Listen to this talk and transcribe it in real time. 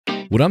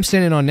What I'm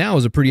standing on now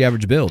is a pretty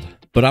average build,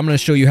 but I'm going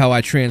to show you how I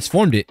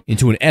transformed it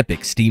into an epic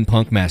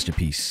steampunk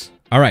masterpiece.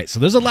 All right, so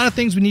there's a lot of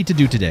things we need to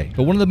do today,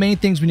 but one of the main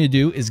things we need to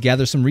do is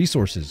gather some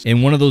resources.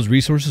 And one of those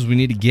resources we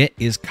need to get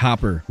is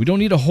copper. We don't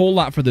need a whole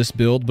lot for this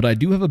build, but I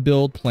do have a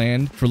build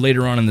planned for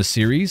later on in the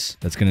series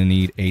that's going to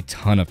need a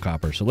ton of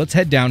copper. So let's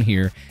head down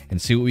here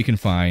and see what we can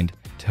find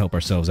to help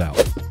ourselves out.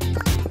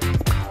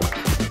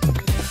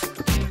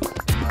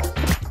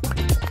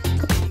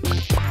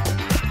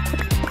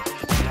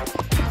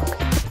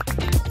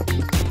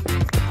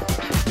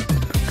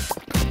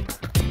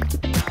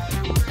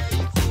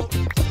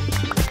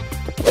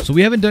 So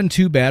we haven't done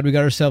too bad. We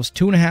got ourselves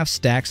 2.5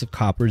 stacks of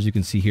copper, as you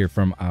can see here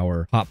from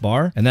our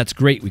hotbar, and that's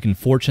great. We can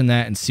fortune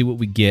that and see what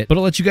we get. But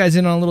I'll let you guys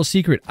in on a little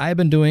secret. I've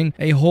been doing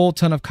a whole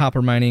ton of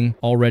copper mining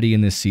already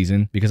in this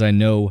season because I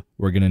know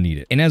we're gonna need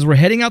it. And as we're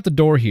heading out the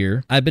door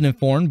here, I've been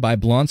informed by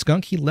Blonde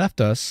Skunk, he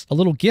left us a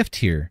little gift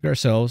here. Got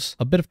ourselves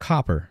a bit of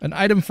copper, an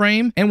item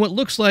frame, and what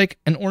looks like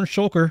an orange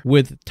shulker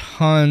with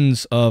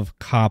tons of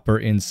copper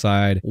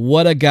inside.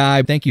 What a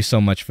guy. Thank you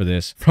so much for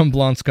this. From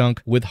Blonde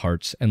Skunk with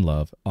hearts and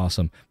love.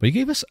 Awesome. But he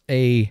gave us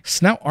a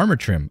snout armor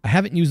trim. I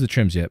haven't used the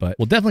trims yet, but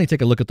we'll definitely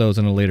take a look at those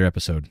in a later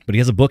episode. But he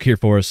has a book here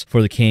for us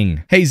for the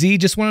king. Hey Z,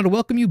 just wanted to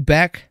welcome you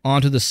back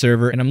onto the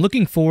server, and I'm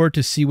looking forward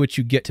to see what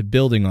you get to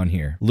building on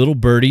here. Little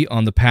birdie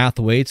on the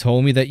pathway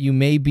told me that you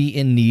may be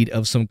in need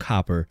of some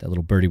copper. That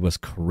little birdie was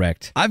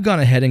correct. I've gone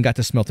ahead and got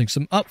to smelting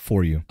some up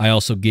for you. I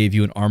also gave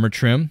you an armor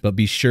trim, but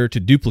be sure to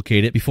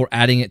duplicate it before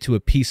adding it to a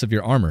piece of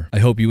your armor. I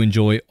hope you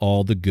enjoy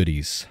all the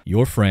goodies.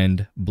 Your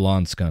friend,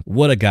 Blonde Skunk.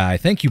 What a guy.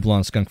 Thank you,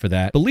 Blonde Skunk, for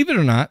that. Believe it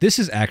or not, this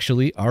is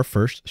actually our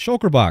first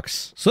shulker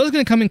box. So that's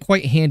going to come in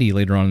quite handy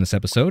later on in this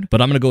episode,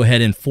 but I'm going to go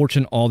ahead and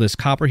fortune all this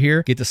copper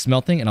here, get to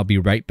smelting, and I'll be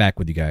right back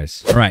with you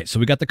guys. All right, so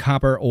we got the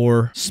copper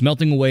ore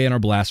smelting away in our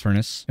blast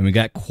furnace, and we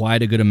got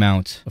quite a good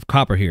amount of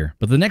copper here.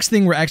 But the next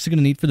thing we're actually going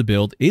to need for the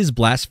build is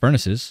blast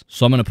furnaces.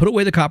 So I'm going to put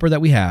away the copper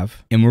that we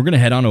have, and we're going to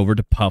head on over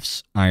to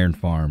Puff's Iron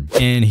Farm.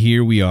 And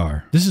here we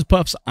are. This is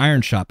Puff's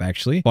Iron Shop,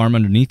 actually. Farm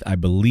underneath, I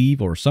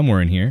believe, or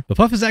somewhere in here. But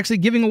Puff is actually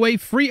giving away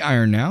free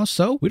iron now,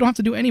 so we don't have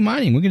to do any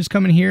mining. We can just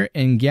come in here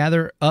and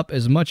gather up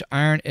as much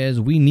iron as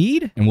we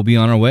need, and we'll be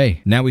on our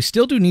way. Now, we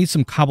still do need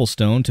some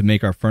cobblestone to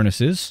make our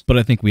furnaces, but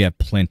I think we have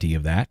plenty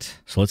of that.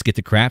 So let's get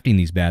to crafting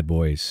these bad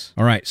boys.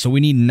 All right, so we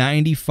need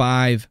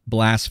 95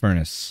 blast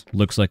furnace.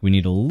 Looks like we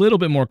need a little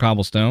bit more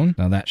cobblestone.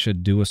 Now that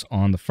should do us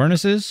on the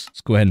furnaces.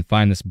 Let's go ahead and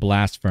find this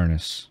blast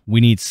furnace.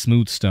 We need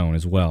smooth stone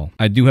as well.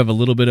 I do have a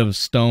little bit of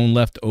stone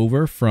left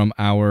over from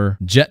our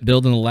jet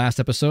build in the last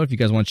episode, if you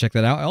guys want to check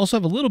that out. I also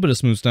have a little bit of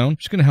smooth stone,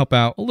 just gonna help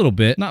out a little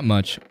bit, not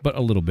much, but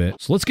a little bit.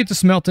 So let's get to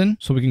smelting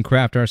so we can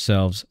craft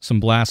ourselves some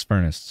blast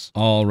furnace.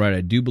 All right,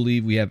 I do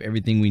believe we have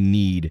everything we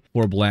need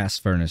for a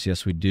blast furnace.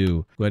 Yes, we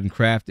do. Go ahead and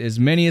craft as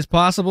many as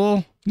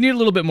possible. We need a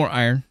little bit more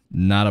iron.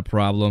 Not a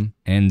problem.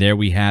 And there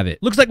we have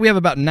it. Looks like we have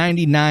about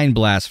 99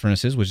 blast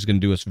furnaces, which is going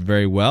to do us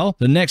very well.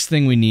 The next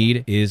thing we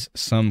need is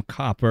some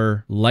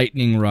copper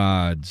lightning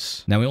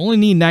rods. Now, we only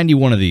need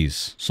 91 of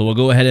these, so we'll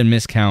go ahead and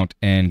miscount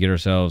and get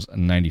ourselves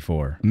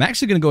 94. I'm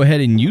actually going to go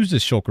ahead and use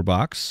this shulker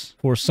box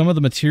for some of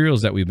the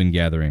materials that we've been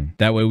gathering.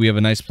 That way we have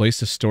a nice place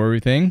to store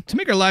everything to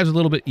make our lives a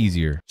little bit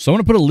easier. So I'm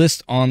going to put a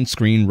list on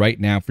screen right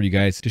now for you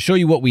guys to show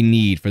you what we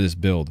need for this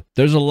build.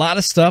 There's a lot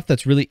of stuff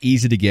that's really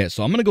easy to get,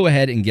 so I'm going to go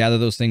ahead and gather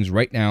those things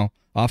right now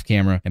off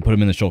camera and put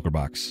them in the shulker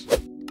box.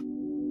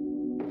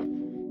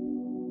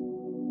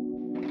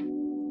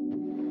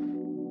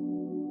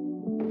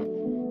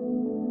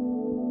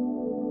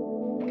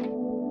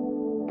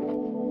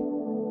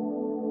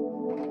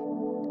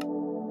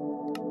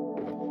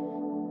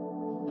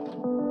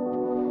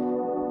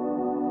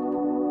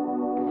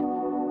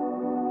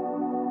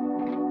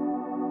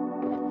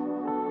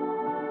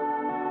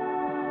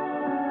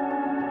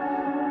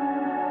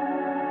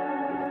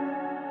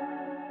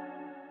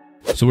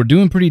 So we're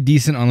doing pretty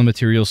decent on the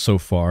materials so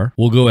far.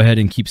 We'll go ahead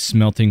and keep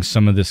smelting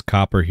some of this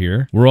copper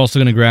here. We're also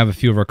going to grab a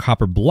few of our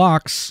copper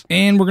blocks,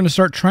 and we're going to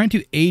start trying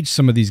to age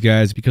some of these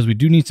guys because we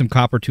do need some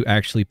copper to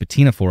actually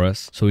patina for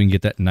us so we can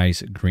get that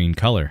nice green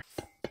color.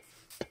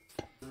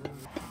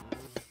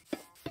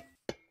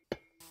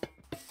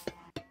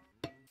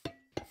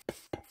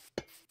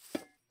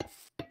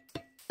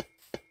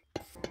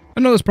 I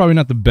know that's probably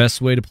not the best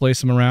way to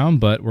place them around,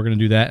 but we're going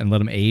to do that and let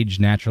them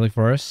age naturally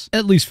for us,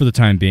 at least for the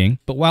time being.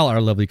 But while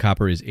our lovely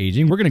copper is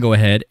aging, we're going to go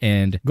ahead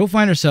and go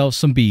find ourselves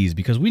some bees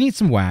because we need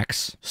some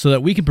wax so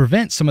that we can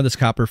prevent some of this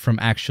copper from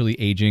actually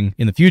aging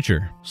in the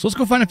future. So let's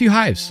go find a few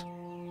hives.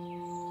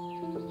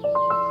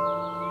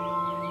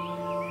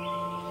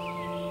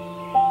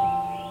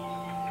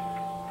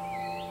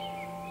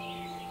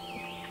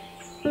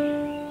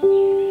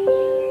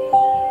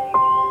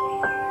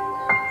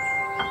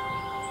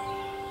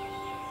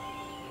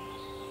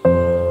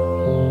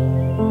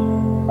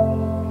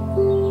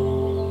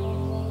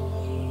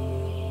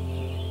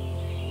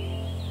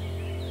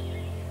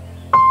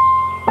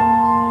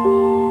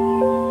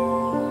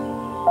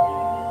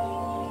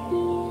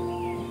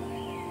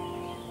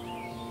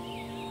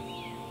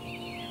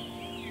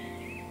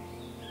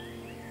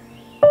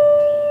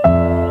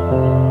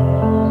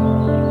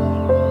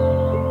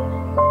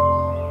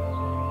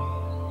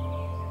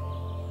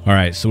 All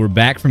right, so we're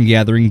back from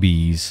gathering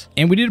bees,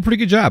 and we did a pretty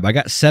good job. I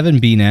got 7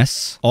 bee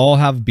nests, all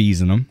have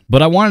bees in them,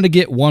 but I wanted to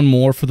get one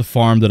more for the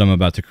farm that I'm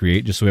about to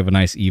create, just so we have a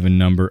nice even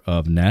number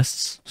of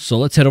nests. So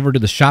let's head over to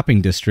the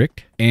shopping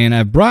district, and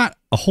I brought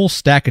a whole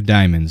stack of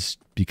diamonds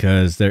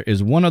because there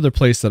is one other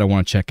place that I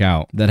want to check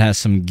out that has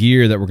some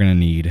gear that we're going to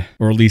need,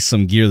 or at least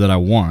some gear that I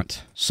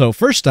want. So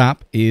first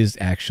stop is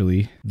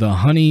actually the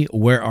Honey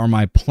Where Are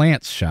My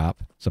Plants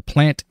shop. It's a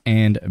plant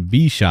and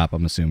bee shop,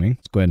 I'm assuming.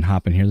 Let's go ahead and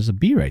hop in here. There's a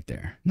bee right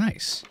there.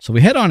 Nice. So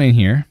we head on in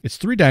here. It's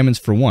 3 diamonds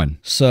for 1.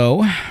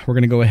 So we're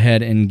going to go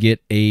ahead and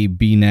get a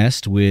bee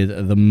nest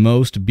with the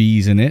most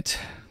bees in it,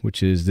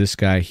 which is this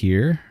guy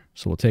here.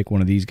 So we'll take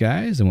one of these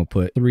guys and we'll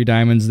put 3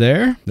 diamonds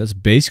there. That's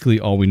basically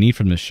all we need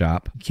from this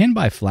shop. You can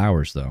buy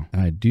flowers though.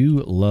 And I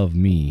do love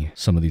me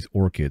some of these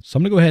orchids. So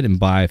I'm gonna go ahead and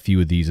buy a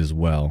few of these as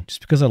well,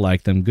 just because I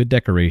like them. Good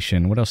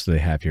decoration. What else do they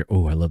have here?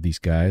 Oh, I love these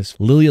guys.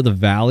 Lily of the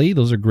Valley.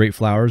 Those are great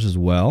flowers as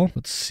well.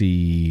 Let's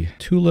see.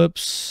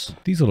 Tulips.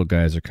 These little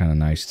guys are kind of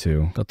nice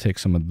too. I'll take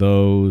some of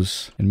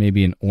those and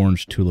maybe an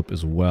orange tulip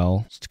as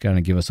well. Just to kind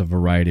of give us a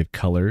variety of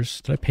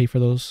colors. Did I pay for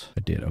those?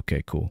 I did.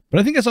 Okay, cool. But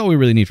I think that's all we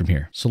really need from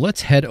here. So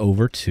let's head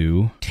over to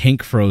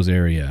Tinkfro's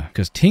area,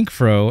 because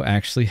Tinkfro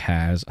actually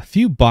has a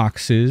few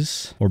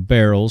boxes or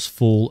barrels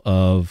full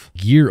of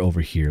gear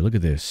over here. Look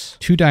at this.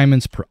 2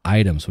 diamonds per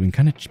item, so we can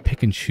kind of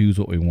pick and choose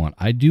what we want.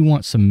 I do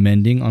want some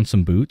mending on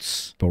some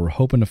boots, but we're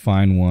hoping to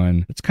find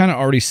one that's kind of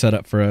already set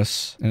up for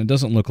us, and it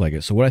doesn't look like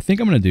it. So what I think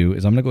I'm going to do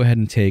is I'm going to go ahead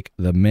and take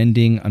the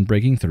mending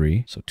Unbreaking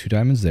 3, so 2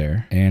 diamonds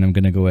there, and I'm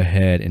going to go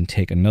ahead and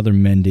take another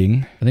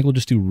mending. I think we'll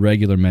just do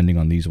regular mending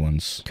on these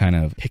ones, kind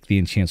of pick the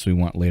enchants we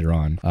want later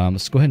on.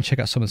 Let's go ahead and check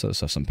out some of this other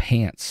stuff. Some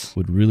pants.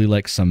 Would really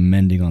like some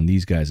mending on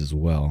these guys as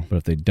well, but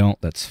if they don't,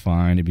 that's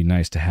fine. It'd be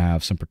nice to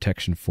have some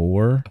protection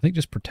 4. I think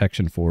just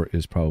protection 4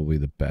 is probably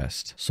the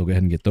best. So go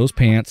ahead and get those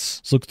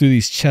pants. Let's look through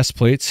these chest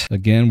plates.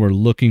 Again, we're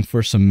looking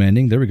for some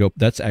mending. There we go.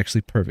 That's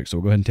actually perfect. So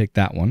we'll go ahead and take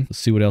that one. Let's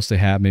see what else they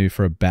have, maybe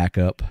for a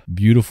backup.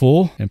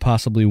 Beautiful. And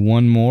possibly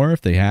one more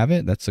if they have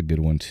it. That's a good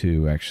one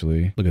too,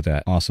 actually. Look at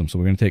that. Awesome. So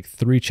we're going to take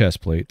 3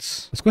 chest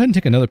plates. Let's go ahead and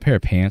take another pair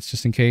of pants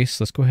just in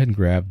case. Let's go ahead and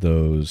grab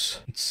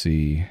those. Let's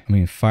see. I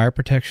mean, fire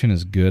protection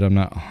is good. I'm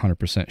not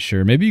 100%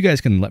 sure. Maybe you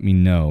guys can let me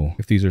know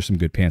if these are some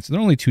good pants. They're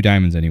only 2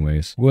 diamonds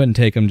anyways. We'll go ahead and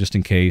take them just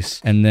in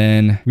case. And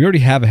then we already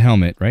have a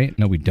helmet, right?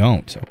 No, we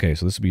don't. Okay,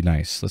 so this would be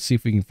nice. Let's see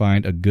if we can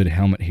find a good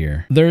helmet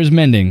here. There is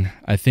mending.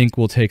 I think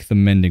we'll take the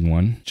mending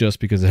one just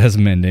because it has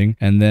mending.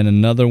 And then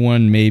another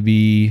one,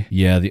 maybe,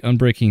 yeah, the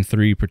Unbreaking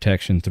 3,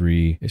 Protection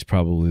 3 is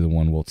probably the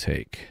one we'll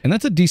take. And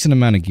that's a decent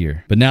amount of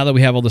gear. But now that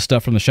we have all the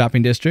stuff from the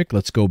shopping district,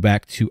 let's go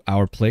back to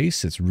our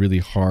place. It's really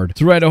hard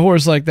to ride a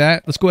horse like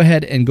that. Let's go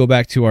ahead and go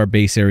back to our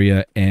base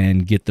area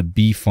and get the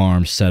bee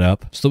farm set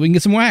up so we can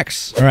get some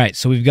wax. All right,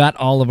 so we've got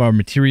all of our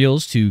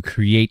materials to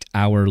create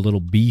our little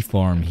bee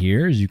farm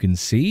here, as you can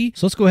see.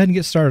 So let's go ahead and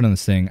get started on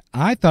this thing.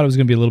 I thought it was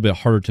going to be a little bit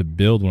harder to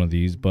build one of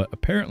these, but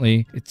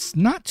apparently it's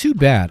not too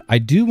bad. I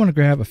do want to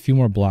grab a few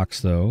more blocks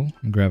though,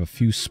 and grab a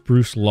few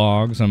spruce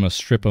logs. I'm going to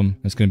strip them.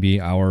 It's going to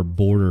be our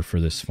border for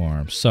this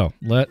farm. So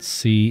let's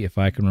see if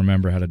I can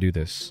remember how to do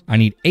this. I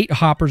need 8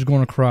 hoppers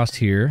going across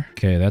here.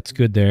 Okay, that's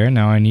good there.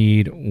 Now I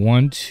need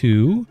 1,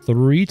 2,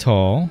 3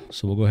 tall.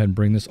 So we'll go ahead and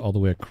bring this all the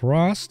way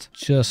across,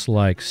 just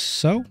like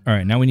so. All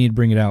right, now we need to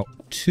bring it out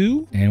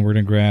 2, and we're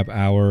gonna grab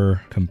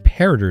our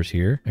comparators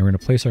here, and we're gonna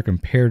place our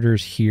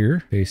comparators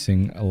here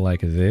facing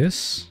like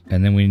this,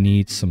 and then we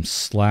need some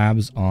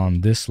slabs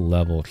on this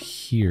level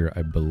here,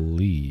 I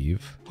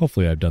believe.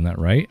 Hopefully I've done that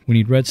right. We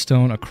need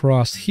redstone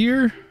across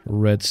here,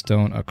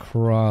 redstone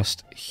across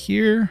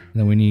here, and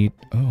then we need,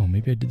 oh,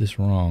 maybe I did this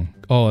wrong.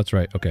 Oh, that's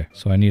right. Okay,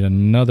 so I need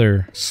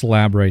another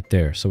slab right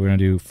there. So we're gonna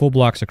do full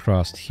blocks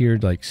across here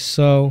like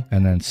so,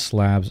 and then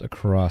slabs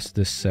across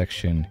this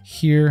section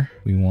here.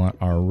 We want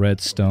our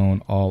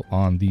redstone all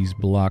on these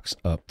blocks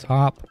up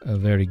top.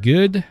 Very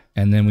good.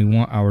 And then we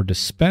want our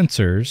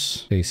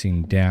dispensers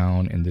facing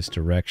down in this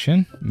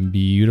direction.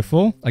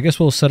 Beautiful. I guess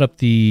we'll set up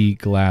the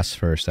glass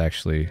first,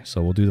 actually.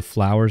 So we'll do the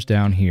flowers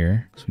down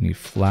here. So we need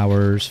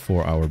flowers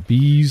for our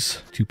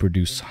bees to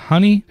produce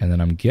honey. And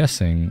then I'm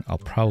guessing I'll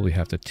probably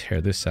have to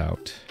tear this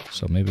out.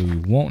 So maybe we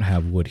won't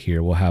have wood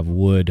here. We'll have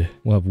wood.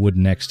 We'll have wood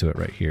next to it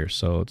right here.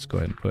 So let's go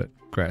ahead and put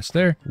grass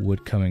there.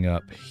 Wood coming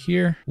up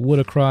here. Wood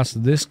across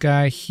this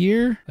guy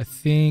here. I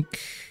think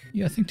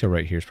to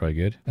right here is probably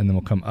good. And then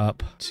we'll come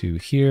up to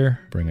here,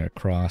 bring it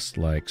across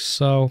like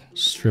so.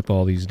 Strip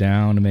all these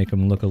down to make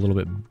them look a little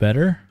bit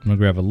better. I'm gonna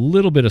grab a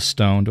little bit of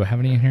stone. Do I have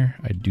any in here?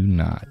 I do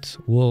not.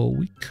 Well,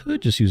 we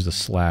could just use the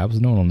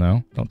slabs. No one will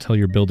know. Don't tell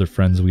your builder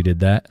friends we did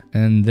that.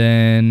 And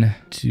then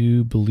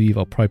do believe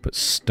I'll probably put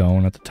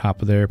stone at the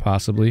top of there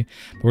possibly.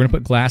 But we're gonna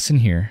put glass in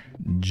here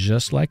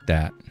just like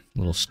that.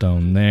 Little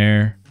stone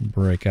there.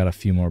 Break out a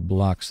few more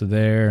blocks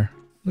there.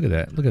 Look at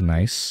that. Look at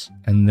nice.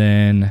 And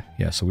then,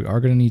 yeah, so we are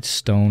going to need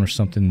stone or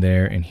something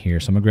there and here.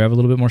 So I'm going to grab a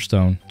little bit more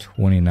stone.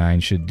 29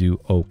 should do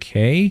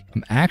okay.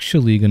 I'm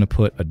actually going to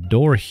put a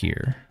door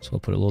here. So we'll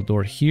put a little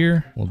door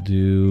here. We'll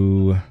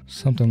do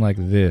something like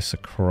this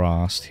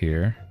across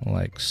here,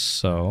 like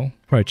so.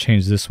 Probably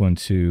change this one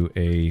to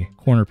a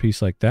corner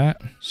piece like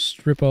that.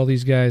 Strip all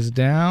these guys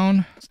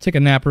down. Let's take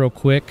a nap real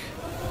quick.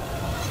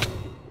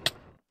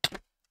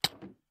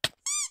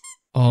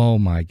 Oh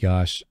my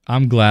gosh.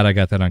 I'm glad I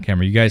got that on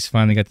camera. You guys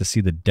finally got to see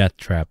the death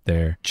trap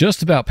there.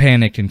 Just about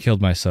panicked and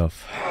killed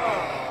myself.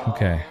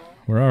 Okay.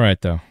 We're all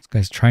right though. This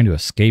guy's trying to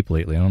escape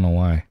lately. I don't know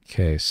why.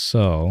 Okay,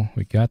 so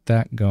we got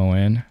that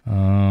going.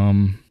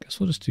 Guess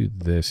we'll just do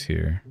this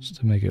here just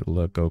to make it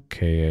look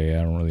okay.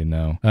 I don't really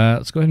know.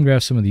 Let's go ahead and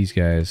grab some of these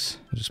guys.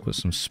 I'll just put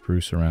some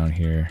spruce around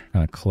here.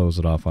 Kind of close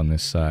it off on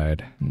this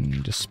side.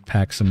 And just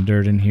pack some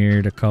dirt in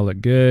here to call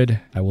it good.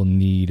 I will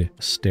need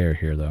a stair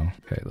here though.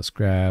 Okay, let's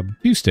grab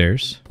a few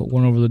stairs. Put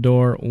one over the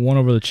door, one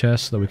over the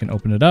chest so that we can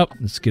open it up.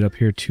 Let's get up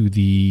here to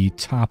the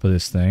top of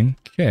this thing.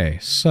 Okay,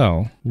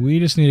 so we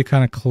just need to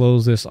kind of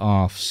close this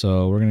off.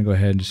 So we're going to go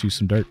ahead and just use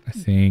some dirt. I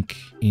think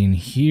in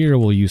here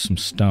we'll use some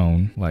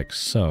stone like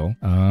so.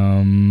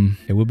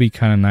 It would be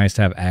kind of nice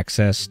to have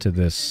access to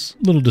this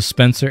little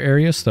dispenser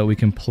area so that we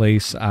can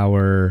place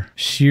our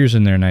shears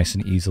in there nice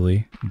and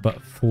easily.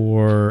 But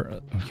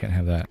for, we can't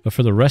have that. But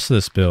for the rest of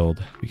this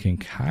build, we can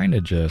kind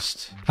of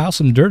just pile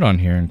some dirt on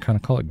here and kind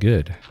of call it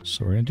good.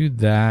 So we're going to do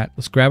that.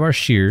 Let's grab our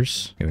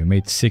shears. Okay, we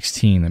made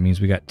 16. That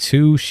means we got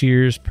 2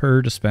 shears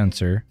per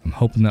dispenser. I'm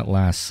hoping that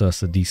lasts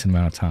us a decent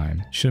amount of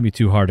time. Shouldn't be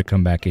too hard to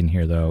come back in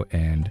here though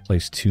and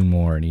place 2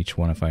 more in each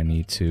one if I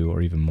need to,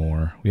 or even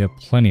more. We have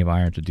plenty of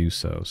iron to do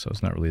so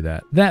it's not really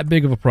that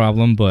big of a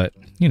problem, but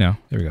you know,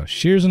 there we go.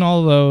 Shears and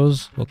all of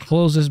those. We'll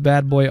close this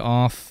bad boy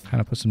off,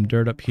 kind of put some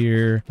dirt up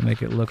here,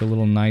 make it look a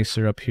little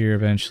nicer up here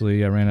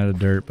eventually. I ran out of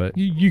dirt, but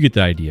you get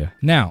the idea.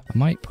 Now, I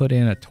might put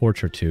in a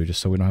torch or 2 just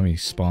so we don't have any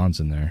spawns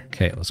in there.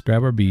 Okay, let's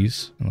grab our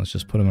bees and let's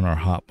just put them in our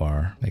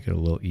hotbar. Make it a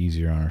little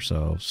easier on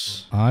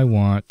ourselves. I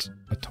want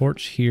a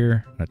torch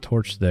here, and a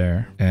torch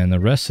there, and the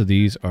rest of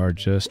these are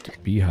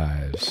just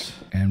beehives.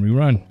 And we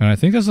run. And I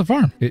think that's the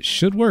farm. It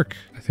should work,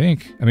 I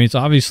think. I mean, it's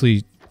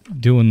obviously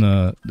doing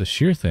the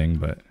shear thing,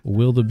 but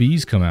will the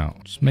bees come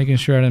out? Just making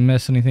sure I didn't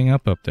mess anything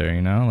up there,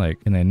 you know?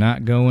 Like, can they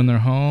not go in their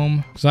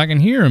home? Because I can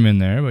hear them in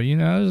there, but you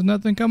know, there's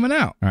nothing coming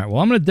out. All right,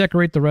 well, I'm going to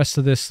decorate the rest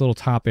of this little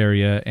top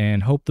area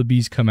and hope the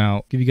bees come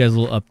out. Give you guys a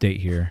little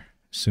update here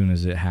as soon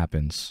as it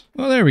happens.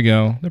 Well, there we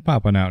go. They're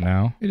popping out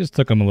now. It just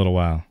took them a little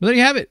while. But there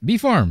you have it. Bee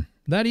farm.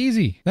 That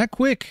easy, that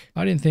quick.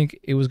 I didn't think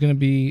it was going to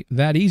be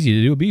that easy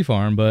to do a bee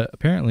farm, but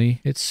apparently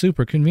it's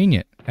super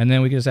convenient. And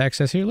then we get this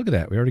access here. Look at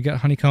that. We already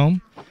got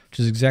honeycomb, which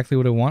is exactly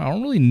what I want. I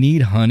don't really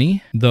need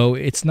honey, though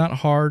it's not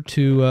hard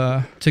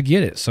to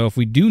get it. So if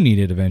we do need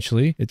it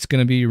eventually, it's going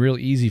to be real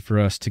easy for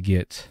us to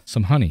get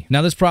some honey.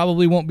 Now, this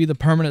probably won't be the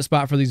permanent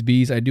spot for these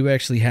bees. I do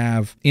actually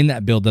have, in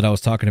that build that I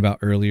was talking about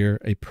earlier,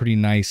 a pretty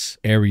nice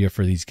area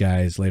for these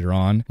guys later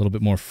on. A little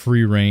bit more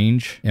free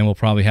range. And we'll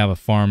probably have a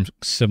farm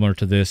similar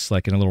to this,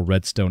 like in a little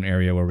redstone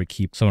area where we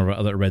keep some of our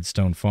other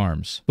redstone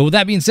farms. But with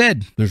that being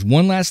said, there's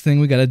one last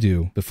thing we got to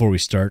do before we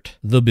start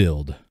the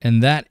build.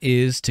 And that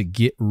is to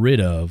get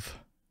rid of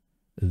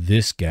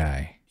this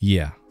guy.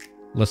 Yeah,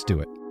 let's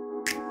do it.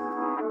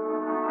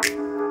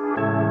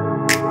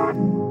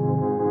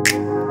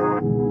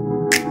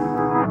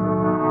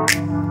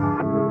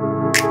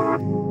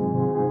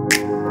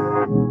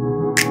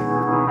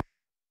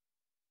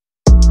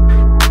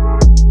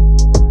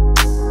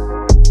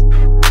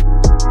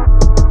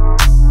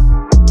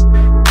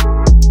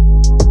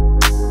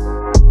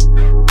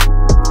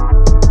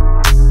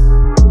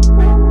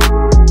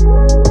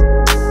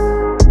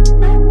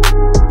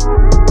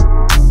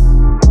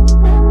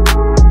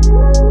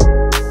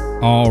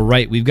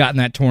 Right, we've gotten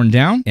that torn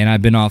down, and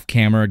I've been off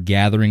camera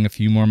gathering a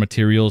few more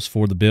materials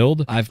for the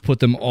build. I've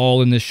put them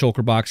all in this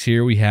shulker box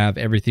here. We have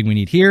everything we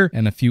need here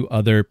and a few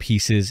other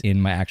pieces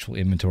in my actual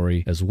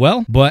inventory as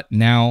well. But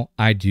now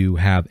I do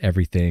have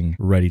everything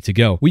ready to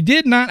go. We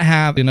did not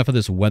have enough of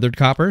this weathered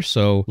copper,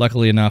 so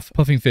luckily enough,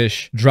 Puffing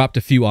Fish dropped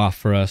a few off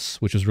for us,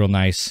 which was real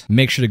nice.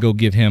 Make sure to go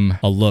give him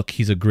a look.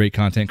 He's a great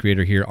content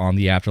creator here on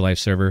the AfterLife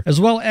server, as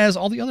well as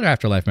all the other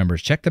AfterLife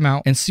members. Check them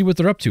out and see what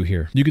they're up to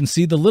here. You can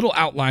see the little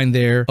outline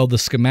there of the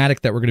schematic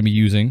that we're going to be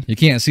using. You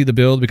can't see the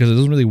build because it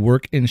doesn't really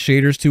work in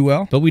shaders too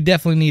well, but we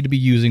definitely need to be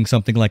using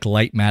something like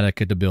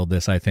Lightmatica to build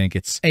this. I think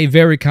it's a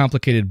very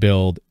complicated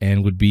build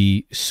and would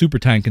be super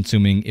time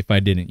consuming if I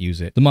didn't use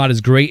it. The mod is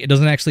great. It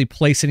doesn't actually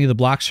place any of the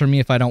blocks for me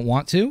if I don't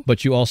want to,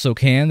 but you also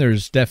can.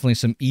 There's definitely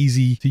some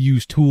easy to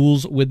use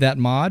tools with that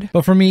mod,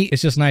 but for me,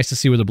 it's just nice to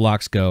see where the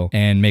blocks go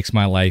and makes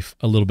my life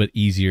a little bit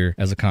easier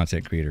as a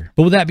content creator.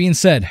 But with that being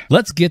said,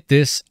 let's get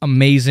this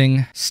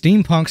amazing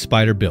steampunk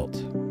spider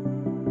built.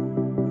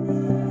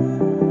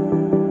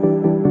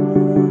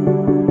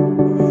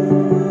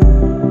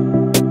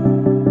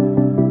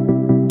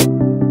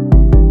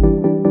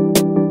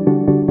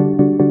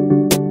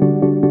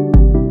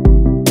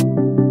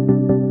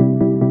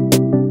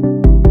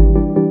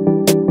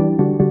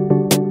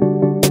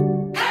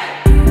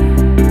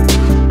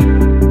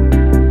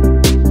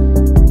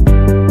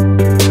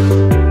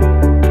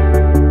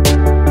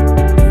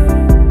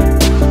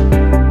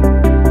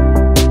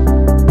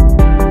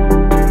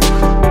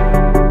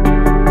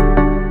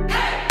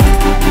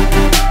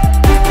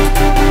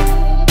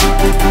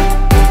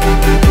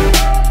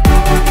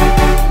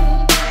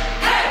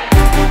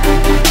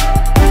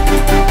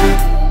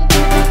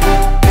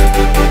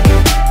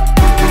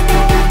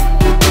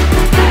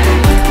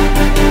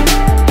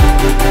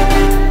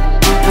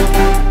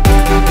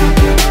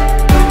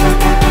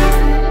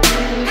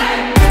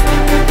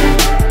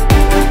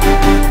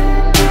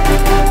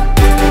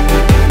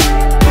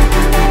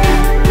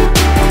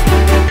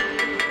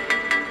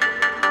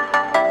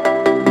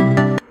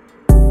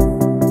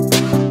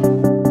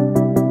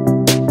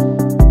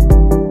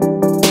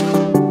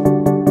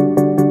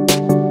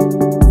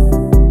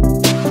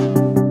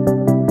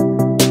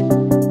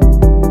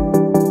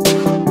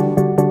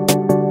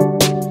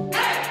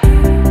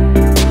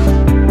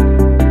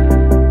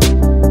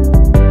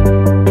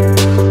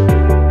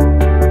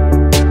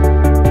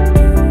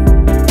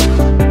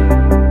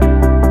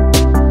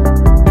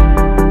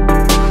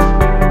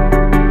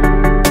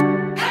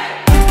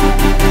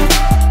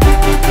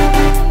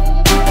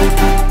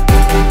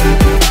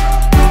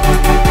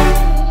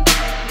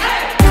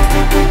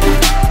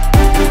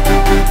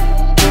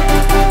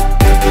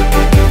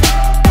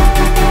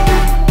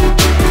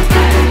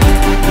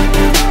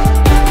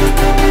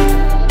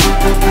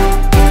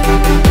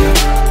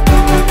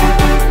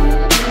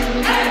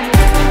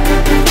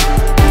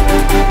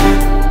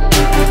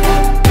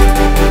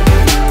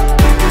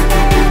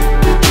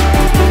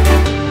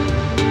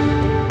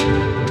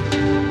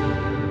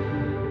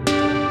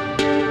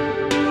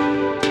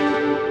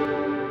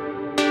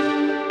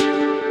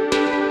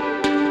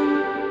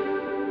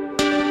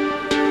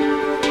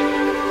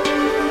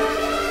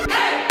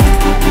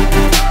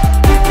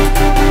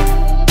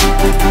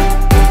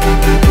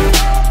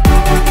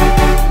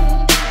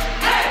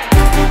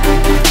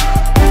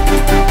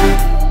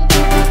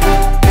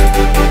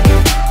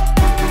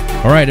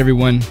 All right,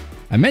 everyone.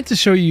 I meant to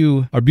show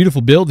you our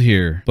beautiful build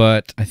here,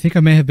 but I think I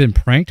may have been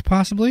pranked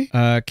possibly.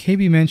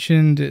 KB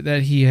mentioned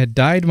that he had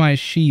dyed my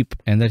sheep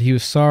and that he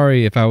was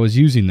sorry if I was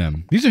using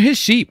them. These are his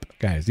sheep,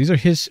 guys. These are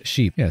his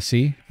sheep. Yeah,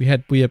 see? We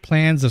had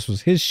plans. This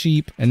was his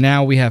sheep, and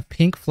now we have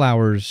pink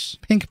flowers,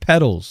 pink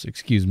petals,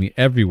 excuse me,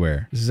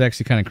 everywhere. This is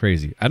actually kind of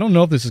crazy. I don't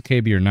know if this is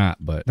KB or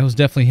not, but that was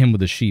definitely him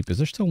with the sheep. Is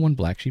there still one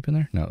black sheep in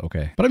there? No,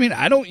 okay. But I mean,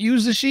 I don't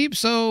use the sheep,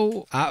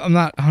 so I'm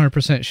not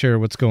 100% sure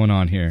what's going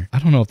on here. I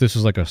don't know if this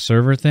was like a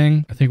server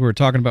thing. I think we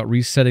were talking about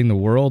resetting the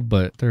world,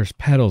 but there's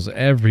petals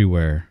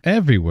everywhere.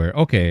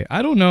 Okay,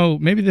 I don't know.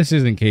 Maybe this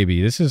isn't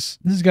KB. This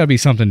has got to be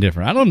something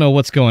different. I don't know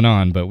what's going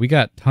on, but we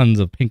got tons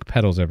of pink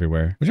petals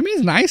everywhere, which I mean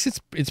is nice.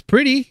 It's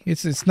pretty.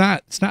 It's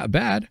not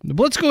bad.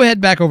 But let's go ahead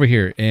back over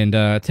here and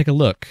take a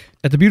look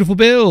at the beautiful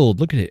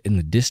build. Look at it in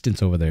the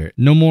distance over there.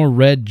 No more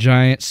red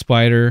giant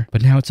spider,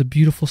 but now it's a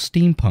beautiful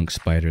steampunk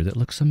spider that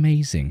looks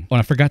amazing. Oh, and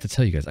I forgot to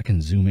tell you guys, I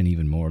can zoom in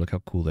even more. Look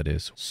how cool that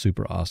is.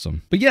 Super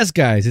awesome. But yes,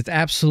 guys, it's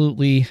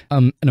absolutely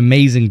an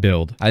amazing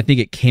build. I think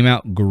it came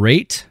out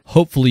great.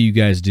 Hopefully you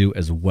guys do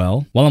as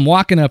well. While I'm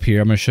walking up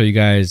here, I'm going to show you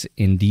guys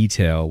in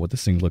detail what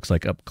this thing looks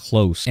like up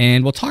close.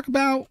 And we'll talk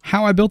about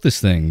how I built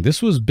this thing.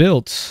 This was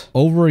built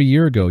over a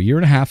year ago, year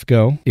and a half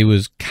ago. It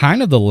was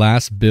kind of the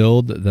last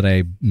build that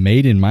I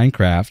made in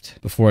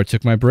Minecraft before I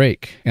took my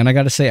break. And I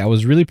got to say, I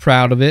was really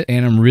proud of it,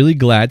 and I'm really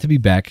glad to be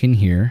back in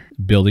here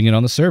building it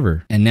on the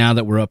server. And now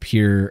that we're up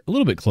here a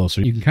little bit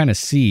closer, you can kind of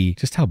see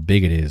just how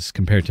big it is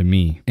compared to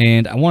me.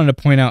 And I wanted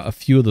to point out a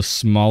few of the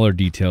smaller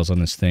details on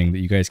this thing that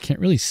you guys can't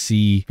really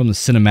see from the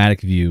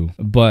cinematic view,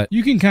 but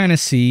you can kind of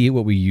see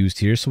what we used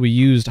here. So we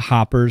used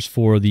hoppers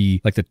for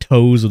the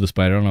toes of the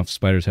spider. I don't know if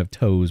spiders have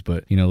toes,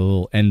 but you know, the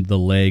little end of the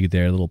leg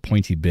there, the little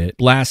pointy bit.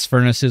 Blast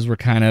furnaces were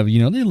kind of,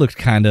 you know, they looked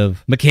kind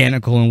of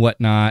mechanical and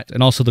whatnot.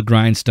 And also the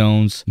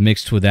grindstones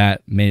mixed with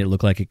that made it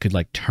look like it could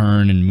like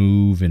turn and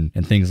move and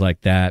things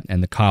like that.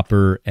 And the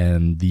copper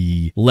and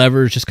the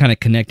levers just kind of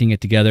connecting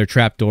it together.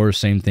 Trapdoors,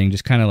 same thing,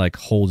 just kind of like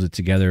holds it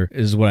together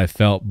is what I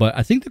felt. But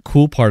I think the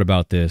cool part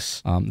about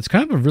this, it's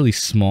kind of a really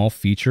small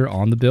feature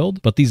on the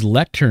build, but these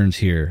lecterns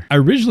here, I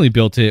originally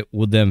built it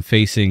with them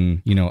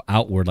facing, you know,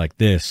 outward like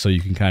this, so you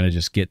can kind of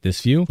just get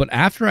this view. But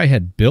after I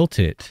had built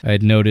it, I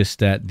had noticed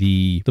that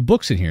the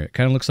books in here, it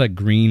kind of looks like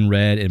green,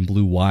 red, and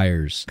blue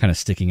wires kind of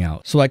sticking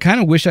out. So I kind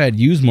of wish I had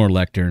used more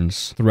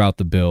lecterns throughout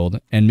the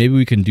build, and maybe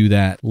we can do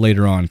that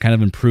later on, kind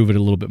of improve it a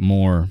little bit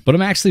more. But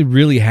I'm actually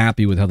really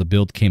happy with how the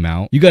build came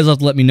out. You guys have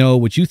to let me know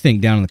what you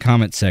think down in the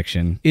comment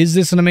section. Is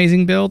this an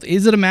amazing build?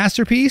 Is it a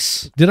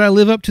masterpiece? Did I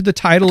live up to the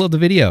title of the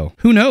video?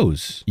 Who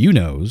knows? You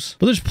knows.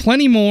 But there's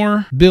plenty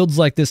more builds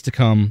like this to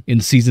come in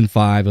season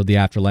 5 of the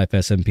AfterLife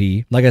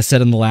SMP. Like I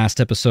said in the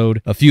last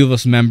episode, a few of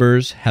us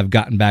members have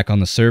gotten back on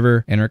the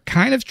server and are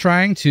kind of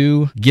trying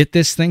to get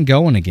this thing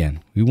going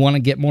again. We want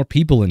to get more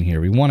people in here.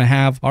 We want to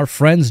have our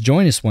friends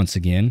join us once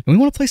again, and we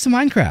want to play some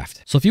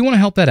Minecraft. So if you want to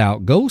help that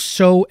out, go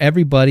show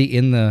everybody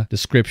in the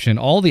description,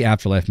 all the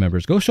AfterLife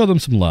members, go show them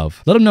some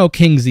love. Let them know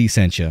KingZee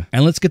sent you,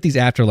 and let's get these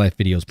AfterLife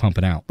videos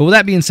pumping out. But with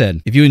that being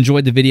said, if you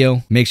enjoyed the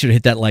video, make sure to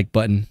hit that like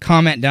button,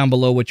 comment down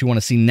below what you want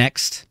to see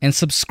next, and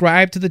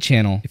subscribe to the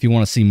channel if you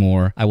want to see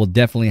more. I will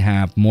definitely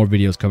have more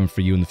videos coming for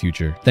you in the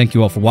future. Thank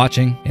you all for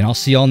watching, and I'll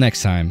see you all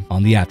next time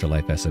on the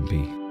AfterLife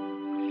SMP.